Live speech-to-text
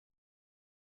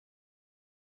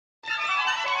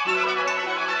The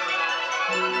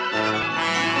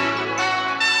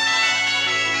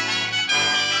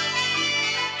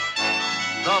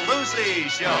Lucy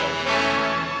Show.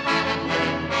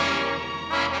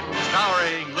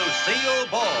 Starring Lucille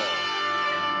Ball.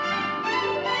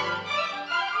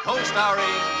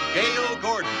 Co-starring Gail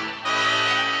Gordon.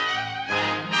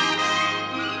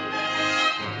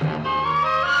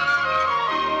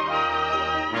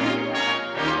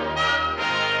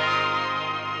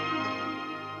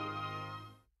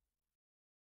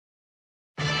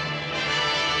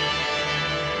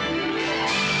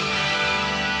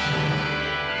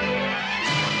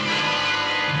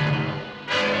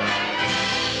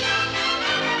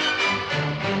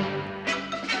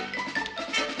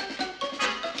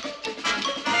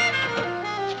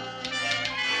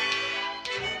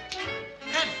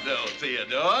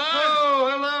 Theodore. Oh,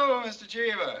 hello, Mr.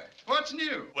 Cheever. What's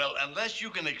new? Well, unless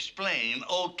you can explain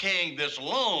okaying this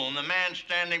loan, the man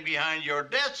standing behind your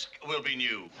desk will be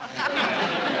new.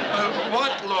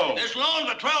 What loan? This loan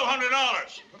for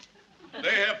 $1,200.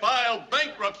 They have filed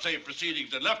bankruptcy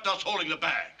proceedings and left us holding the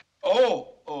bag.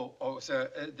 Oh, sir,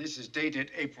 this is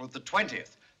dated April the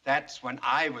 20th. That's when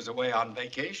I was away on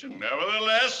vacation.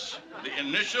 Nevertheless, the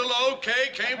initial okay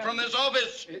came from this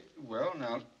office. Well,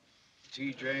 now,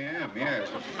 TJM, yes.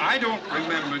 I don't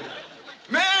remember.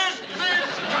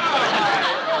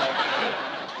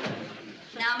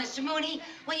 Now, Mr. Mooney,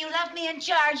 when you left me in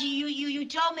charge, you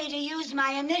told me to use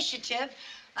my initiative.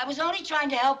 I was only trying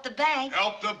to help the bank.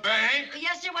 Help the bank?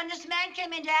 Yes, sir. When this man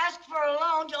came in to ask for a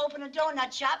loan to open a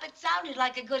donut shop, it sounded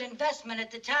like a good investment at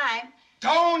the time.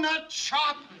 Donut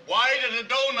shop? Why did a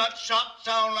donut shop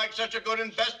sound like such a good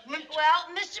investment? Well,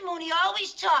 Mr. Mooney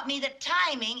always taught me that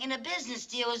timing in a business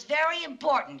deal is very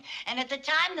important. And at the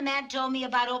time the man told me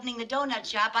about opening the donut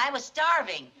shop, I was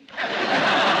starving.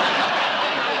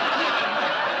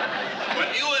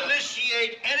 When you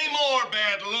initiate any more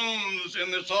bad loans in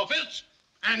this office,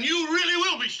 and you really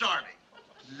will be starving.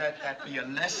 Let that be a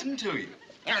lesson to you.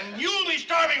 And you'll be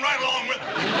starving right along with it.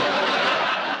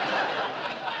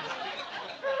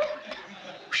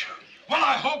 Well,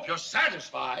 I hope you're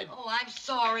satisfied. Oh, I'm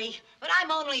sorry, but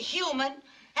I'm only human.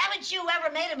 Haven't you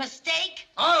ever made a mistake?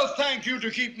 I'll thank you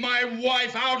to keep my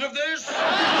wife out of this.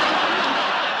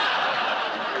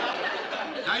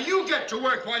 Now, you get to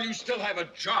work while you still have a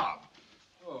job.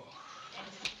 Oh.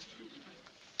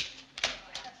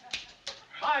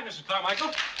 Hi, Mrs.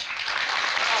 Carmichael.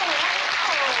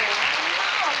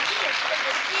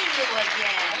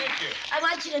 Thank you. I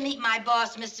want you to meet my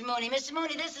boss, Mr. Mooney. Mr.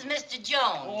 Mooney, this is Mr.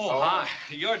 Jones. Oh, hi.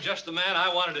 You're just the man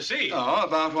I wanted to see. Oh,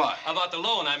 about what? About the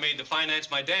loan I made to finance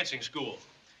my dancing school.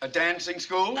 A dancing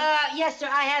school? Yes, sir.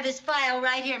 I have his file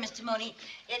right here, Mr. Mooney.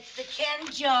 It's the Ken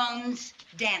Jones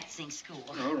Dancing School.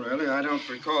 Oh, really? I don't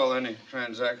recall any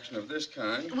transaction of this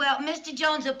kind. Well, Mr.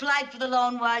 Jones applied for the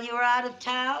loan while you were out of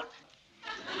town.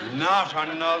 Not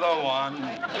another one.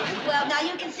 Well, now,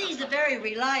 you can see he's a very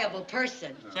reliable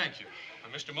person. Thank you.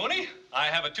 Mr. Mooney, I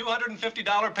have a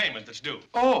 $250 payment that's due.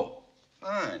 Oh,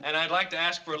 fine. And I'd like to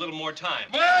ask for a little more time.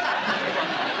 What? Well,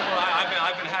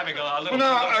 I've been having a little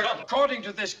trouble. According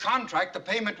to this contract, the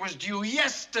payment was due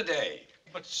yesterday.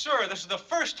 But, sir, this is the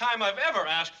first time I've ever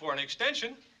asked for an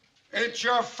extension. It's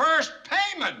your first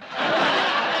payment.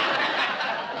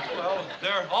 Well,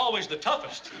 they're always the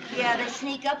toughest. Yeah, they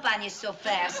sneak up on you so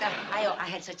fast. I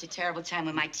had such a terrible time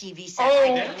with my TV set.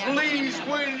 Oh, please,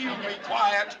 will you be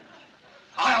quiet?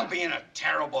 I'll be in a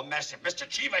terrible mess if Mr.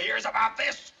 Cheever hears about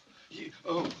this.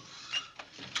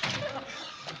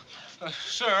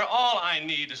 Sir, all I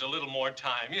need is a little more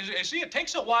time. You see, it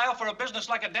takes a while for a business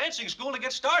like a dancing school to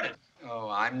get started. Oh,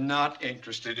 I'm not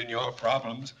interested in your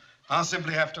problems. I'll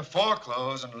simply have to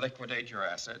foreclose and liquidate your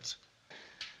assets.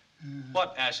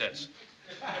 What assets?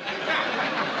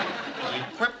 The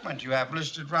equipment you have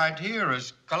listed right here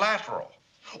is collateral.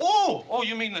 Oh,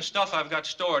 you mean the stuff I've got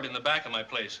stored in the back of my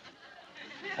place?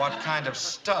 What kind of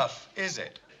stuff is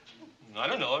it? I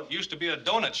don't know. It used to be a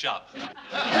donut shop.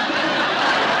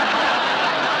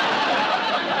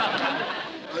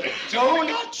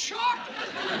 Donut shop?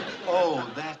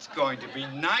 Oh, that's going to be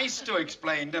nice to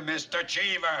explain to Mr.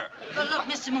 Cheever. But look,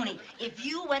 Mr. Mooney, if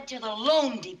you went to the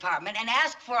loan department and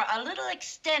asked for a little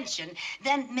extension,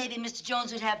 then maybe Mr.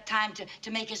 Jones would have time to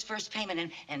make his first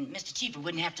payment, and Mr. Cheever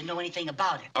wouldn't have to know anything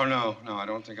about it. Oh, no, I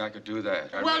don't think I could do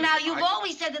that. Now, you've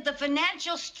always said that the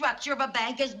financial structure of a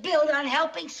bank is built on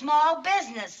helping small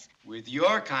business. With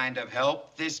your kind of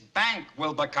help, this bank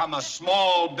will become a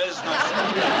small business.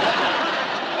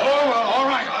 Oh, well, all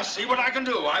right. I'll see what I can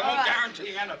do. I won't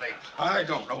guarantee anything. I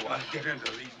don't know what to get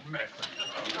into these messes.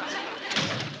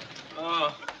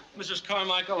 Mrs.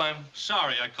 Carmichael, I'm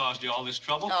sorry I caused you all this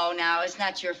trouble. Oh, now, it's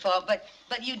not your fault, but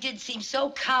you did seem so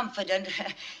confident,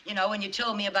 you know, when you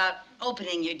told me about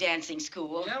opening your dancing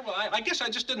school. Yeah, well, I guess I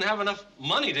just didn't have enough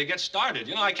money to get started.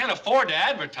 You know, I can't afford to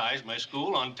advertise my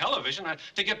school on television.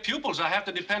 To get pupils, I have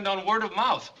to depend on word of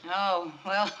mouth. Oh,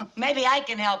 well, maybe I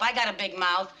can help. I got a big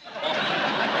mouth.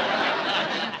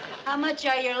 How much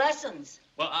are your lessons?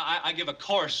 Well, I give a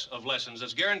course of lessons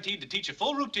that's guaranteed to teach a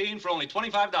full routine for only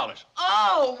 $25.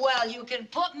 Oh, well, you can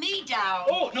put me down.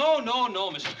 Oh, no,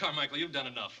 Mrs. Carmichael, you've done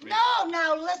enough. Really. No,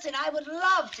 now, listen, I would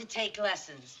love to take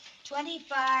lessons.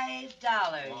 $25.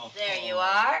 Oh, there you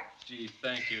are. Gee,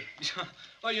 thank you.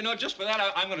 Well, you know, just for that,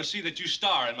 I'm going to see that you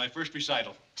star in my first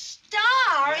recital.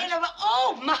 Star? Yes. In a...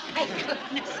 Oh, my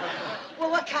goodness.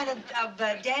 Well, what kind of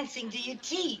dancing do you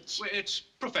teach? Well, it's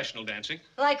professional dancing.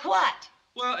 Like what?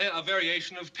 Well, a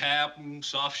variation of tap and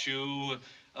soft shoe.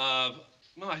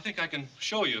 Well, I think I can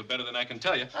show you better than I can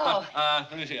tell you. Oh.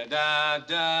 Let me see. Da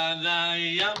da da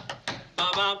yum, ba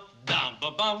bum, dum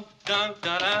ba bum, dum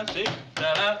da da. See,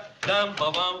 da da dum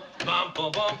ba bum, bum ba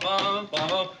bum bum ba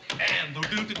bum, and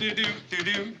do do do do do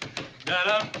do, da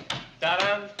da da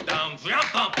da dum, bum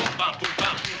bum bum bum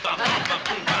bum bum bum bum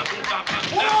bum bum bum.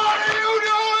 What are you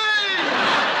doing?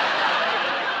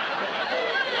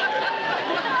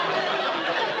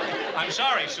 I'm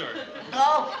sorry, sir.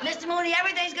 Oh, Mr. Mooney,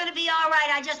 everything's going to be all right.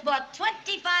 I just bought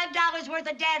 $25 worth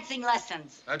of dancing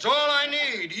lessons. That's all I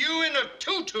need. You in a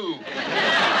tutu.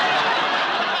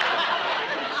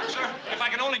 Sir, if I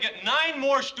can only get 9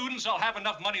 more students, I'll have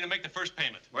enough money to make the first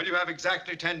payment. Well, you have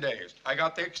exactly 10 days. I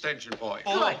got the extension for you.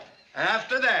 Good.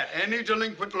 After that, any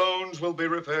delinquent loans will be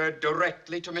referred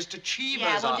directly to Mr. Cheever's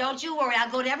Yeah, well, office. don't you worry. I'll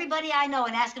go to everybody I know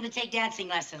and ask them to take dancing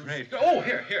lessons. Great. Oh,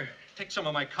 here. Take some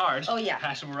of my cards. Oh, yeah.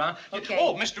 Pass them around. Okay.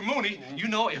 Oh, Mr. Mooney, you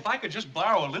know, if I could just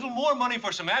borrow a little more money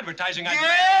for some advertising, I'd...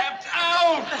 Get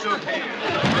out of here!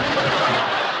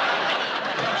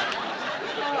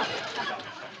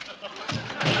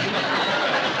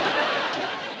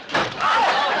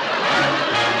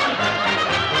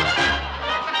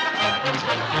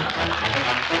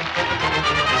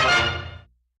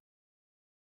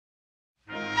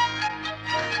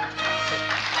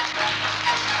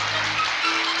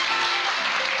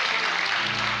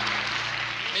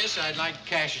 Miss, I'd like to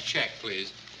cash a check,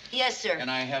 please. Yes, sir. And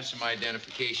I have some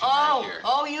identification right here.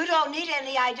 Oh, you don't need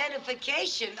any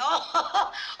identification.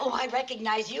 Oh, I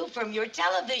recognize you from your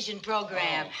television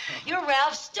program. Oh. You're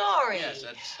Ralph Story. Yes,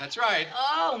 that's right.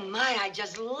 Oh, my, I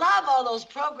just love all those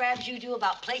programs you do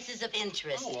about places of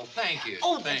interest. Oh, well, thank you.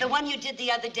 Oh, Thank the you. one you did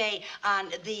the other day on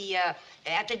the,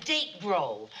 at the date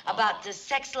grove about the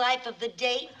sex life of the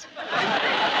date. Oh,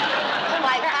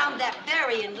 I found that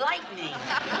very enlightening.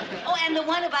 Oh, and the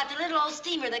one about the little old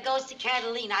steamer that goes to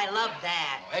Catalina. I love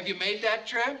that. Have you made that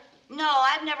trip? No,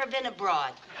 I've never been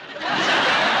abroad.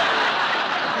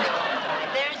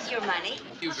 There's your money.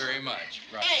 Thank you very much.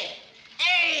 Right.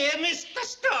 Hey, Mr.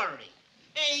 Story.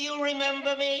 Hey, you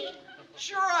remember me?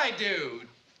 Sure I do.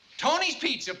 Tony's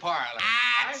Pizza Parlor.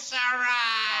 That's all Oh,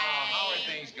 right. how are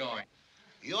things going?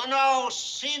 You know,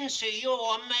 since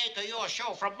you make your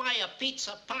show from my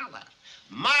pizza parlor,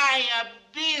 my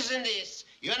business,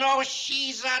 you know,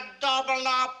 she's a double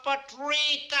up 3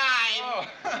 times. Oh,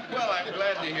 well, I'm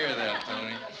glad to hear that,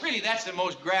 Tony. Really, that's the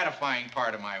most gratifying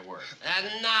part of my work. And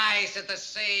nice to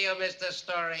see you, Mr.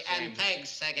 Story, Same. and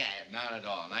thanks again. Not at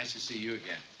all. Nice to see you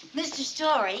again. Mr.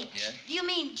 Story? Yes? You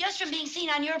mean just from being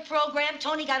seen on your program,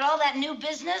 Tony got all that new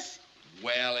business?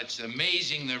 Well, it's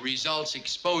amazing the results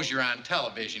exposure on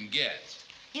television gets.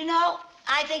 You know,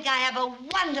 I think I have a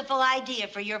wonderful idea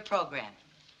for your program.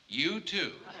 You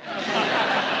too.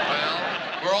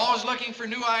 Well, we're always looking for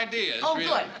new ideas. Oh, really.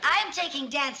 good. I'm taking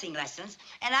dancing lessons,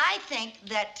 and I think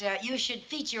that you should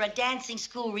feature a dancing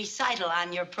school recital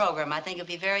on your program. I think it'd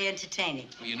be very entertaining.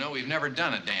 Well, you know, we've never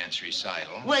done a dance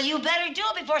recital. Well, you better do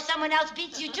it before someone else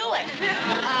beats you to it.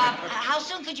 How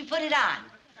soon could you put it on?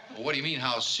 Well, what do you mean,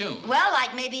 how soon? Well,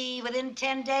 like maybe within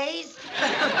 10 days.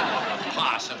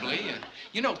 Possibly.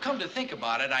 You know, come to think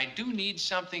about it, I do need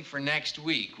something for next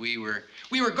week. We were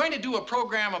going to do a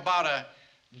program about a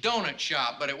donut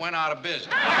shop, but it went out of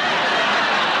business.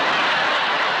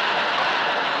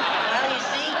 Well, you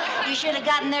see, you should have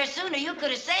gotten there sooner. You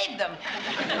could have saved them.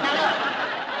 Now, look,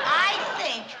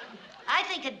 I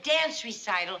think a dance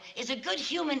recital is a good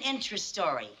human interest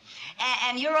story.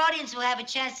 And your audience will have a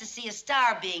chance to see a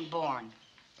star being born.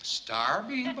 A star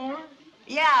being born?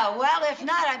 Yeah, well, if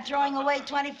not, I'm throwing away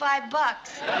 $25.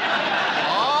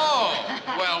 Oh,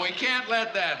 well, we can't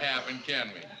let that happen,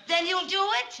 can we? Then you'll do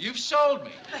it? You've sold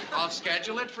me. I'll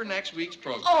schedule it for next week's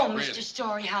program. Oh, Really. Mr.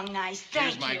 Story, how nice.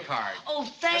 Thank Here's my you. card. Oh,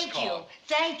 thank Just you. call.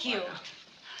 Thank you.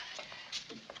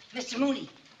 Mr. Mooney,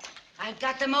 I've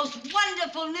got the most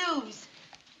wonderful news.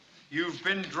 You've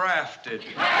been drafted.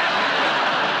 No.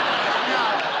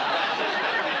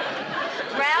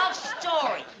 Ralph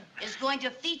Story is going to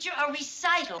feature a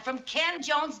recital from Ken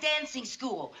Jones Dancing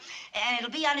School. And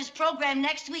it'll be on his program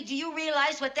next week. Do you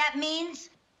realize what that means?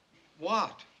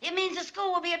 What? It means the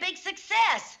school will be a big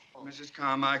success. Mrs.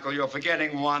 Carmichael, you're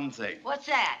forgetting one thing. What's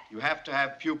that? You have to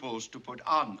have pupils to put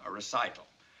on a recital.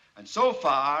 And so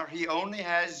far, he only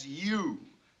has you.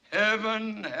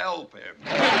 Heaven help him.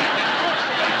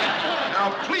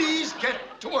 Now, please get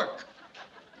to work.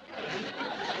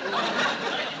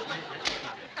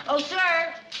 Oh,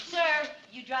 sir,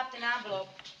 you dropped an envelope.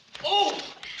 Oh!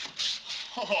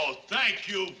 Oh, thank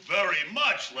you very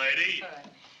much, lady. All right.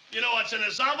 You know what's in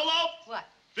this envelope? What?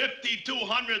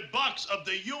 $5,200 of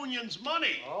the union's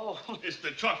money. Oh. It's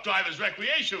the truck driver's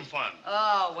recreation fund.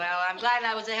 Oh, well, I'm glad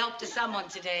I was a help to someone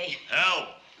today. Help,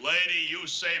 lady, you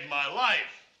saved my life.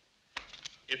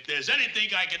 If there's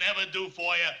anything I can ever do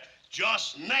for you,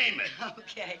 just name it.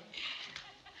 Okay.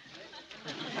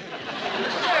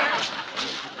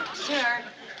 Sir,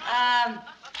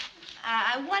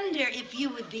 I wonder if you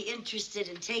would be interested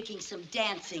in taking some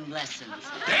dancing lessons.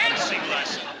 Dancing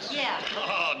lessons? Yeah.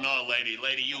 Oh, no, lady,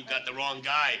 you got the wrong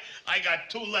guy. I got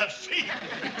 2 left feet.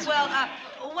 Well,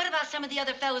 what about some of the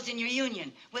other fellows in your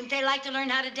union? Wouldn't they like to learn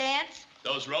how to dance?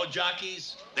 Those road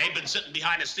jockeys, they've been sitting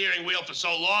behind a steering wheel for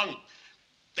so long,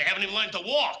 they haven't even learned to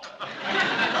walk. Well,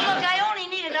 look, I only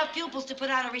need enough pupils to put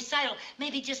on a recital,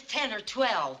 maybe just 10 or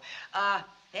 12.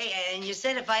 Hey, and you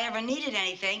said if I ever needed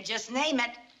anything, just name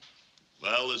it.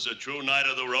 Well, as a true knight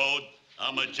of the road,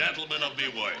 I'm a gentleman of my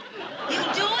word. You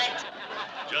do it?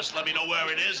 Just let me know where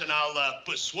it is, and I'll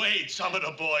persuade some of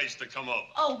the boys to come over.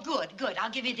 Oh, good. I'll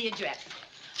give you the address.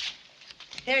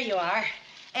 There you are.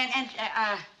 And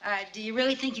do you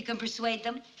really think you can persuade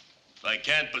them? If I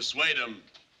can't persuade them,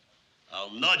 I'll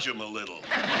nudge them a little.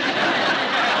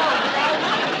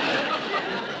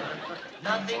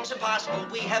 Nothing's impossible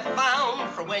we have found,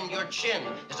 for when your chin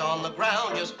is on the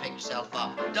ground, just pick yourself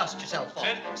up, dust yourself off,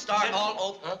 start Sid. all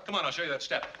over. Huh? Come on, I'll show you that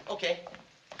step. Okay.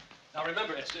 Now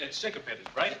remember, it's syncopated,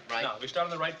 right? Right. Now, we start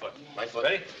on the right foot. Right foot.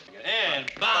 Ready?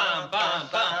 And bam, bam,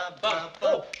 bam, bam.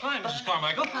 Oh, hi, Mrs.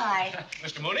 Carmichael. Hi.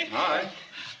 Mr. Mooney? Hi.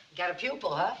 Got a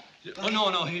pupil, huh? Oh,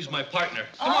 no, he's my partner.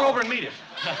 Come on over and meet him.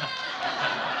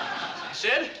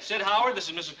 Sid Howard, this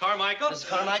is Mrs. Carmichael. Mrs.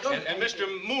 Carmichael? And Mr.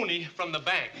 Mooney from the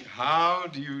bank. How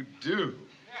do you do?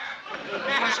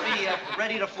 He must be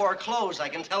ready to foreclose, I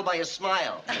can tell by his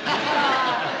smile.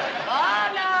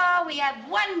 Oh, no, we have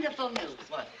wonderful news.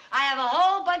 What? I have a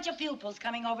whole bunch of pupils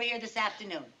coming over here this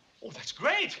afternoon. Oh, that's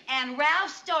great. And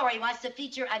Ralph Story wants to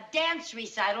feature a dance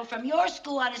recital from your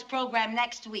school on his program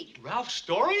next week. Ralph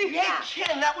Story? Yeah.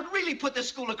 Ken, that would really put the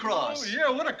school across. Oh, yeah,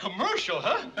 what a commercial,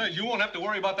 huh? You won't have to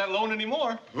worry about that loan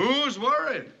anymore. Who's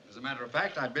worried? As a matter of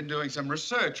fact, I've been doing some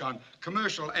research on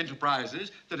commercial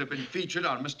enterprises that have been featured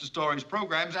on Mr. Story's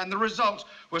programs, and the results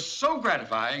were so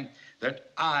gratifying that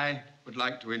I would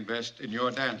like to invest in your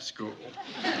dance school.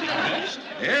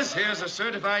 Yes, here's a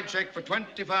certified check for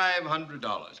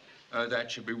 $2,500.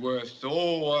 That should be worth,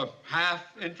 half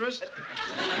interest.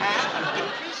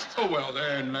 Half interest? Oh, well,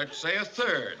 then, let's say a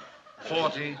third.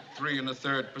 43 1/3%. A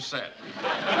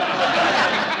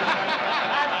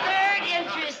third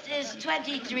interest is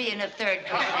 23 1/3%.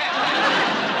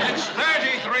 It's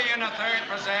 33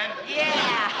 1/3%.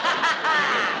 Yeah.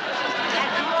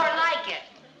 That's more like it.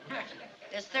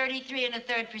 Does 33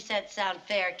 1/3% sound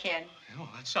fair, Ken? Oh,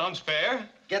 that sounds fair.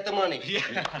 Get the money.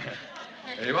 Yeah.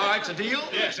 Hey, well, it's a deal?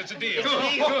 Yes, it's a deal. Good,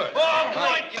 Deal. good. Oh, boy,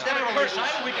 Right, instead get of it a over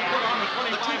recital, we with. can put on the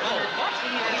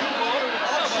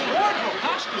 $2,500. Wardrobe,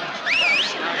 costumes.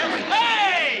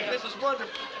 Hey! This is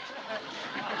wonderful.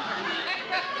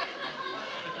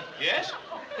 Yes?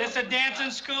 This a dancing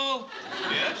school?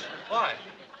 Yes? Why?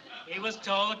 He was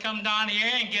told to come down here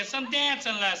and get some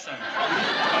dancing lessons.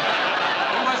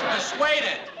 We was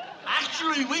persuaded.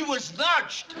 Actually, we was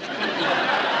nudged.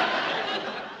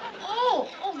 Oh,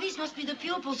 these must be the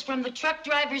pupils from the Truck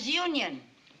Drivers Union.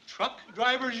 Truck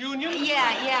Drivers Union?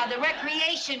 Yeah, the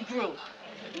recreation group.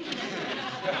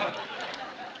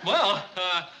 Well,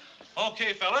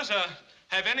 okay, fellas,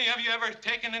 have any of you ever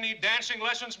taken any dancing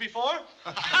lessons before?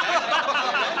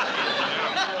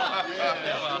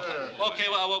 Okay,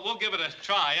 well, we'll give it a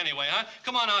try anyway, huh?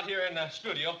 Come on out here in the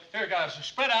studio. Here, guys,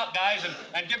 spread out, guys,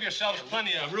 and give yourselves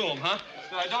plenty of room, huh?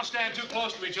 Don't stand too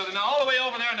close to each other. Now, all the way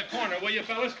over there in the corner, will you,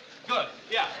 fellas? Good.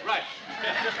 Yeah, right.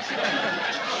 Yeah, just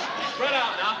spread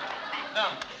out now.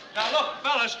 Now, look,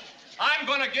 fellas, I'm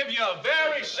going to give you a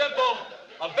very simple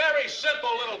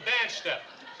little dance step.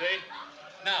 See?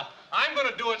 Now, I'm going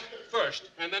to do it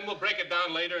first, and then we'll break it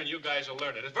down later, and you guys will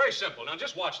learn it. It's very simple. Now,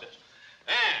 just watch this.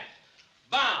 And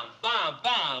bam, bam,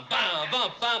 bam, bam,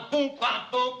 bam, bam, boom, bam,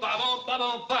 boom, bam, boom, bam,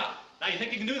 boom, bam. Now, you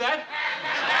think you can do that?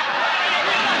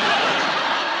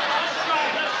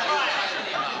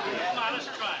 Let's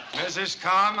try. Mrs.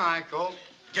 Carmichael,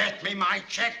 get me my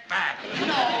check back. No,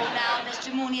 now,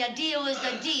 Mr. Mooney, a deal is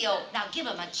a deal. Now, give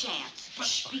him a chance.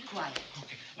 Shh, be quiet.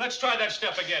 Okay, let's try that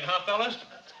step again, huh, fellas?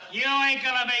 You ain't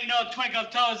gonna make no twinkle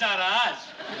toes out of us.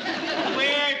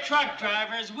 We're truck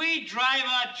drivers. We drive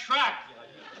a truck.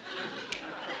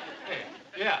 Hey,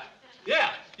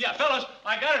 yeah, fellas,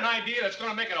 I got an idea that's going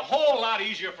to make it a whole lot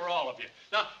easier for all of you.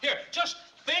 Now, here, just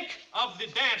think of the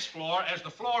dance floor as the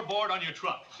floorboard on your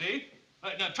truck, see?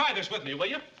 Now, try this with me, will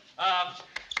you?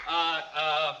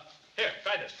 Here,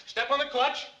 try this. Step on the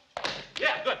clutch.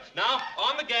 Yeah, good. Now,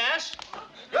 on the gas.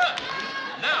 Good.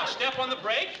 Now, step on the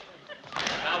brake.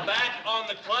 Now, back on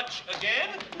the clutch again.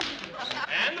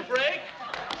 And the brake.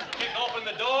 Kick open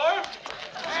the door.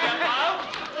 Step out.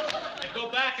 And go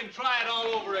back and try it all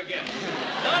over again.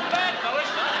 Not bad, fellas,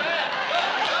 not bad.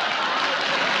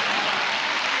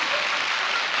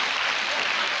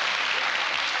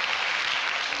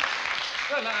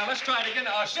 Good. Good, now let's try it again.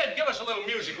 Sid, give us a little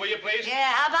music, will you, please?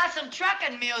 Yeah, how about some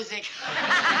trucking music?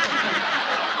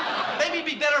 Maybe it'd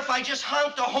be better if I just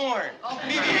honked the horn. Oh,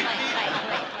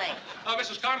 play.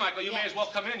 Mrs. Carmichael, you may as well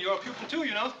come in. You're a pupil, too,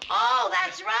 you know. Oh,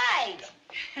 that's right.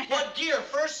 What gear,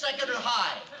 first, second, or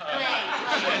high?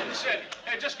 Play. Sid,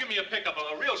 hey, just give me a pickup,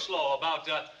 real slow, about,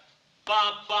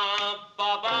 bum, bum,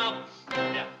 bum, bum.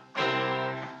 Yeah.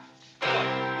 Good.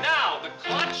 Now, the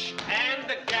clutch and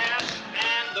the gas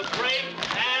and the brake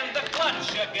and the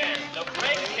clutch again. The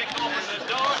brake, kick open the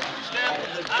door, step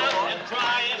out and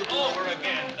try it over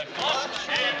again. The clutch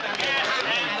and the gas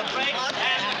and the brake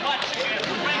and the clutch again.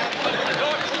 The brake, open the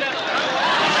door, step out.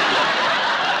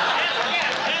 And the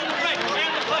gas and the brake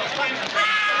and the clutch again. The brake.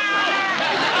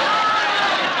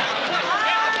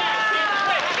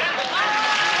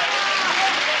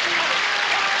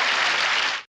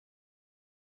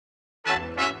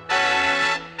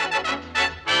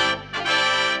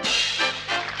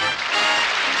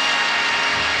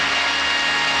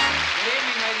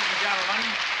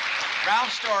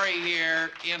 Story here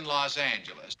in Los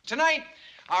Angeles. Tonight,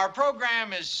 our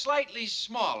program is slightly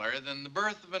smaller than the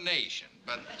birth of a nation,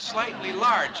 but slightly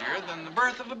larger than the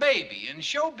birth of a baby. In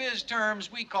showbiz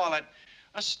terms, we call it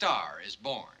a star is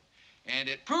born. And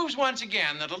it proves once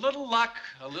again that a little luck,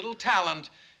 a little talent,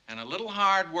 and a little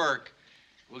hard work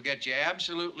will get you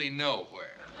absolutely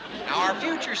nowhere. Now, our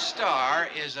future star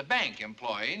is a bank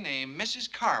employee named Mrs.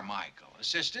 Carmichael,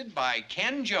 assisted by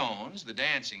Ken Jones, the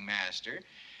dancing master,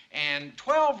 and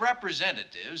 12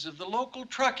 representatives of the local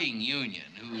trucking union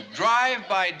who drive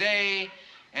by day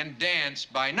and dance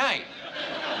by night.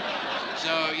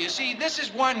 So, you see, this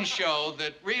is one show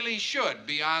that really should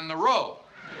be on the road.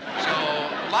 So,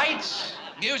 lights,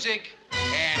 music,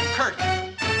 and curtain.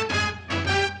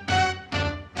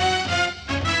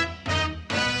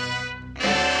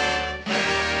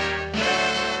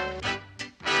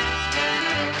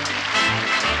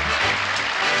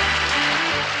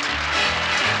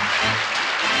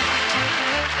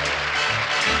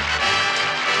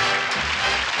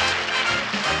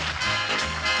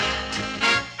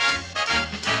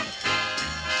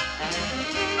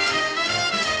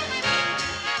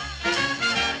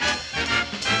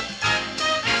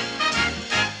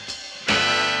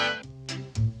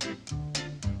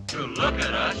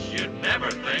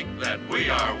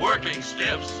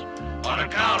 Stiffs on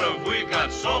account of we've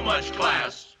got so much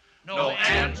class. No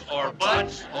ands or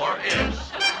buts or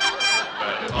ifs.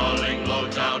 But hauling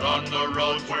loads out on the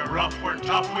roads, we're rough, we're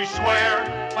tough, we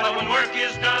swear. But when work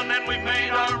is done and we've made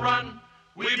our run,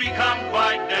 we become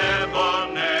quite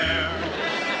debonair.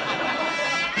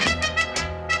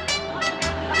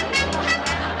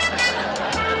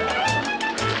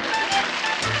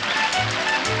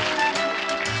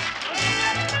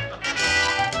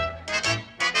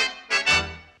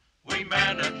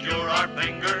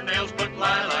 Fingernails, put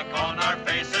lilac on our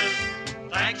faces.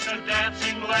 Thanks to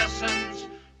dancing lessons,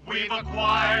 we've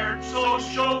acquired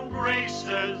social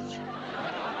graces.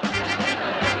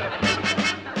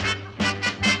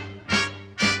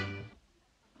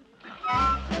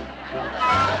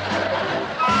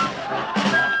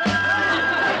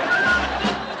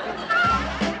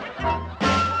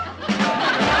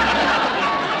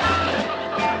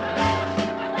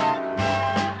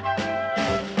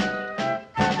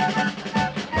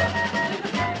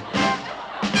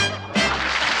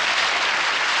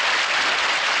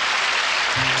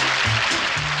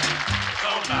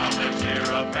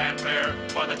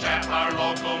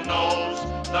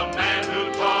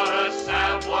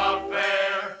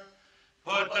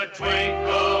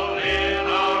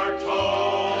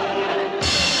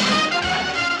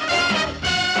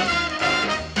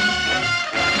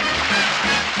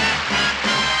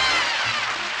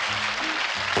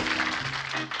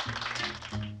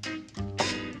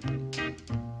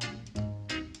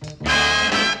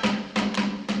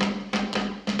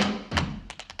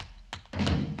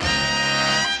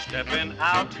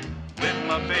 out with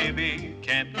my baby.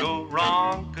 Can't go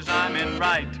wrong, 'cause I'm in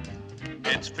right.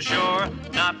 It's for sure,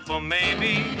 not for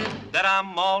maybe, that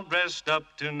I'm all dressed up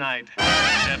tonight.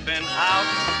 Stepping out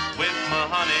with my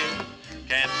honey.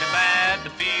 Can't be bad to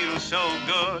feel so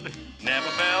good. Never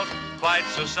felt quite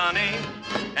so sunny.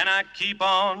 And I keep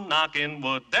on knocking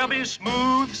wood. There'll be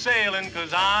smooth sailing,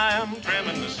 'cause I'm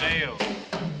trimming the sail.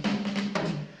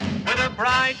 With a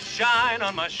bright shine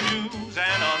on my shoes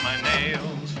and on my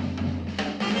nails.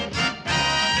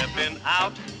 Stepping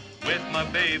out with my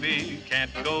baby.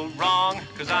 Can't go wrong,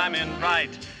 'cause I'm in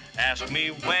right. Ask me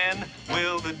when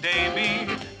will the day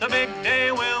be? The big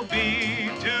day will be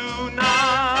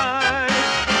tonight.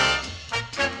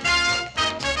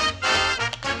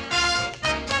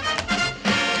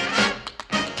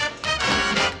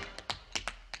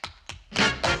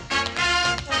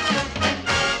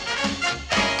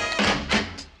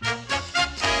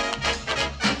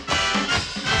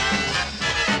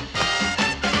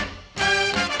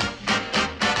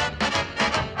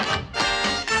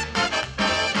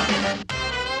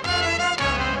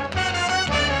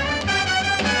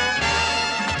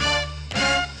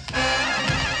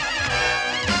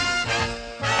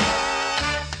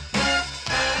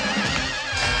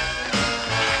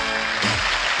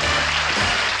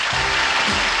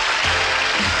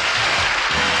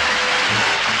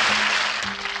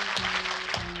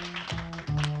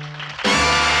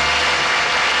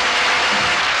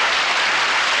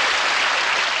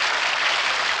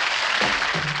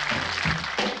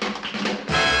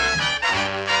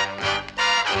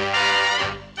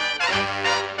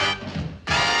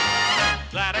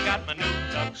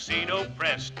 Tuxedo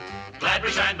pressed. Glad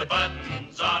we shined the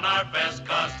buttons on our vest,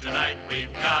 'cause tonight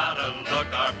we've gotta look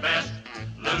our best.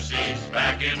 Lucy's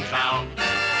back in town.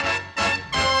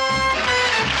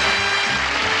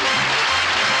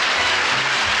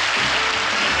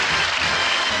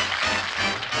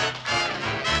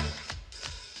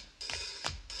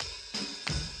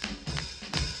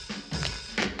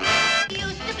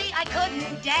 Used to be I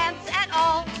couldn't dance at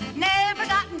all. Never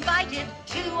got invited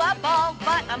to a ball,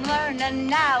 but I'm learning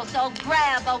now, so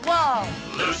grab a wall.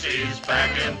 Lucy's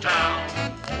back in town.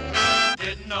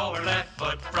 Didn't know her left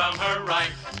foot from her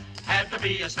right. Had to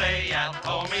be a stay at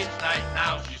home each night.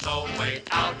 Now she's so way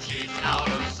out, she's out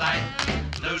of sight.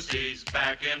 Lucy's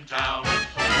back in town.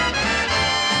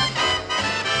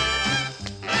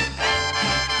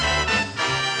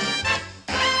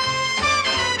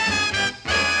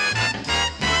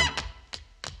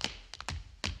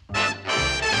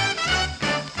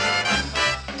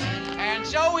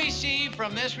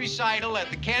 From this recital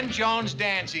at the Ken Jones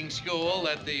Dancing School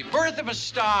that the birth of a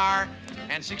star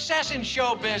and success in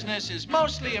show business is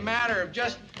mostly a matter of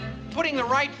just putting the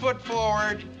right foot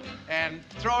forward and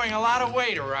throwing a lot of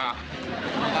weight around.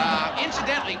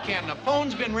 Incidentally, Ken, the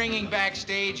phone's been ringing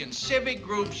backstage, and civic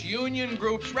groups, union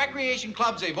groups, recreation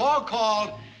clubs, they've all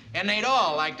called, and they'd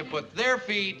all like to put their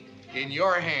feet in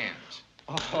your hands.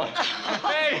 Oh.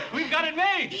 Hey, we've got it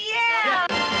made! Yeah!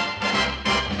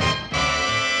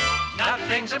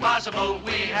 Nothing's impossible,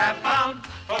 we have found.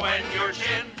 For when your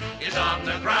chin is on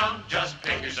the ground, just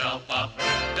pick yourself up,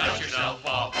 dust yourself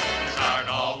off, and start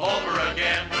all over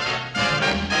again.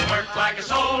 Work like a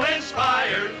soul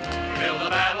inspired, till the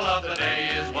battle of the day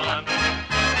is won.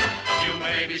 You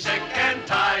may be sick and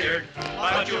tired,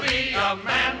 but you'll be a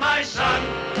man, my son.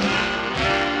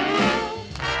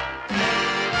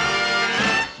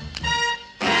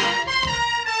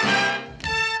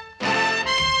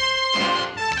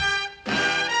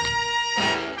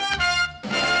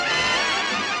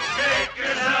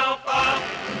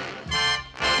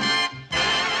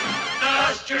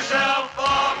 Yourself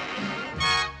off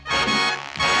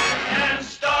and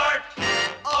start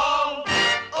all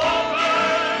over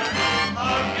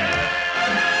again.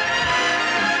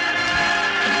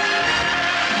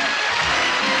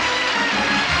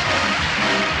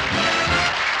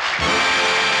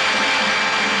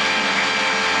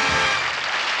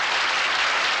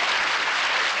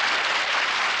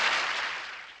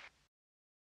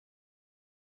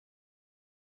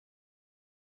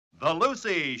 The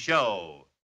Lucy Show.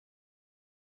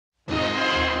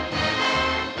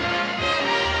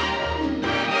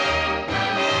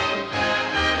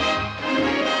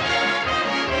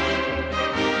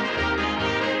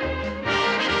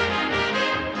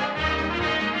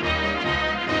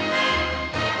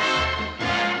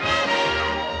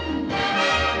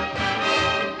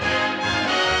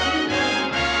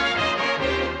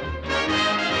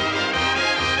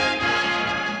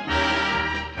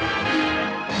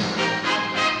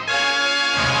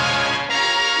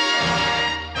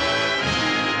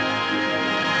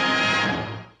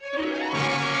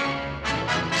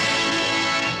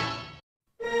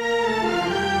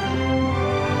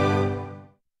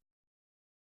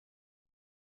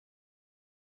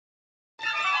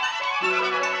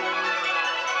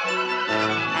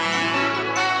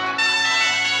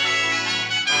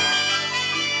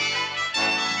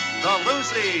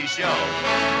 Lucy Show.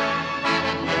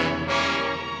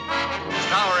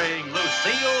 Starring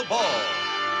Lucille Ball.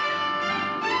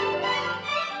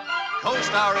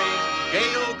 Co-starring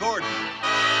Gail Gordon.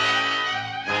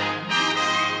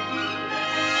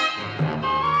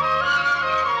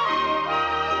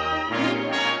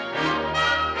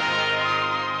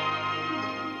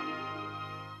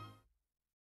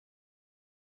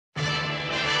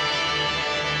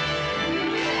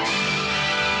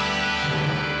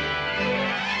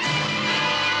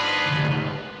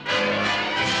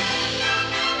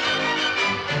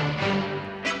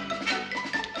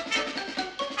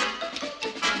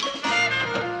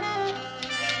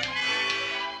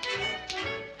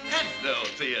 Hello,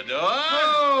 Theodore.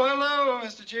 Oh, hello,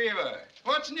 Mr. Cheever.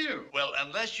 What's new? Well,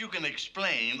 unless you can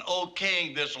explain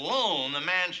okaying this loan, the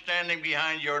man standing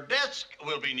behind your desk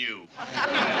will be new.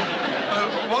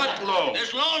 What loan?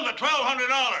 This loan for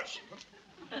 $1,200.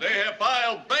 They have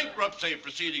filed bankruptcy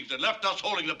proceedings and left us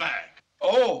holding the bag.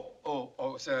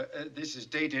 Oh, sir, this is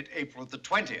dated April the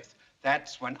 20th.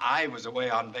 That's when I was away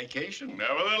on vacation.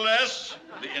 Nevertheless,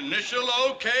 the initial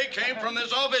okay came from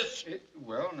this office.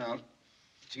 Well, now,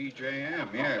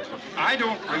 TJM, yes. I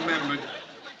don't remember.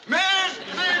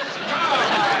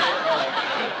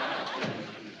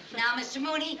 Now, Mr.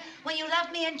 Mooney, when you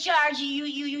left me in charge,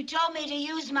 you told me to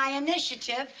use my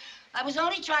initiative. I was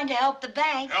only trying to help the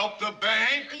bank. Help the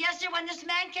bank? Yes, sir. When this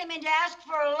man came in to ask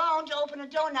for a loan to open a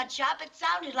donut shop, it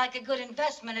sounded like a good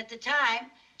investment at the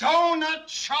time. Donut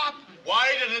shop?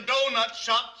 Why did a donut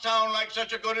shop sound like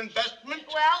such a good investment?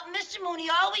 Well, Mr. Mooney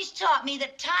always taught me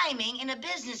that timing in a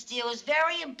business deal is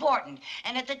very important.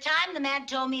 And at the time the man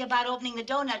told me about opening the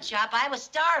donut shop, I was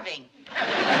starving.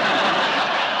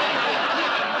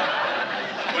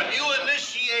 When you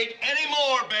initiate any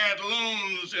more bad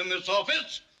loans in this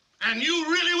office, and you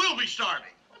really will be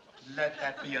starving. Let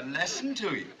that be a lesson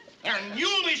to you. And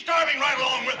you'll be starving right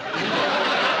along with it.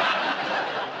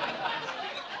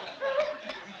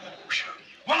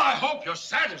 Well, I hope you're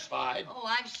satisfied. Oh,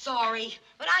 I'm sorry,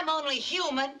 but I'm only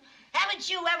human. Haven't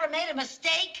you ever made a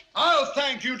mistake? I'll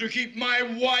thank you to keep my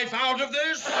wife out of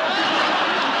this.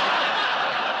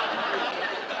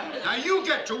 Now, you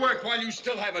get to work while you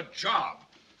still have a job.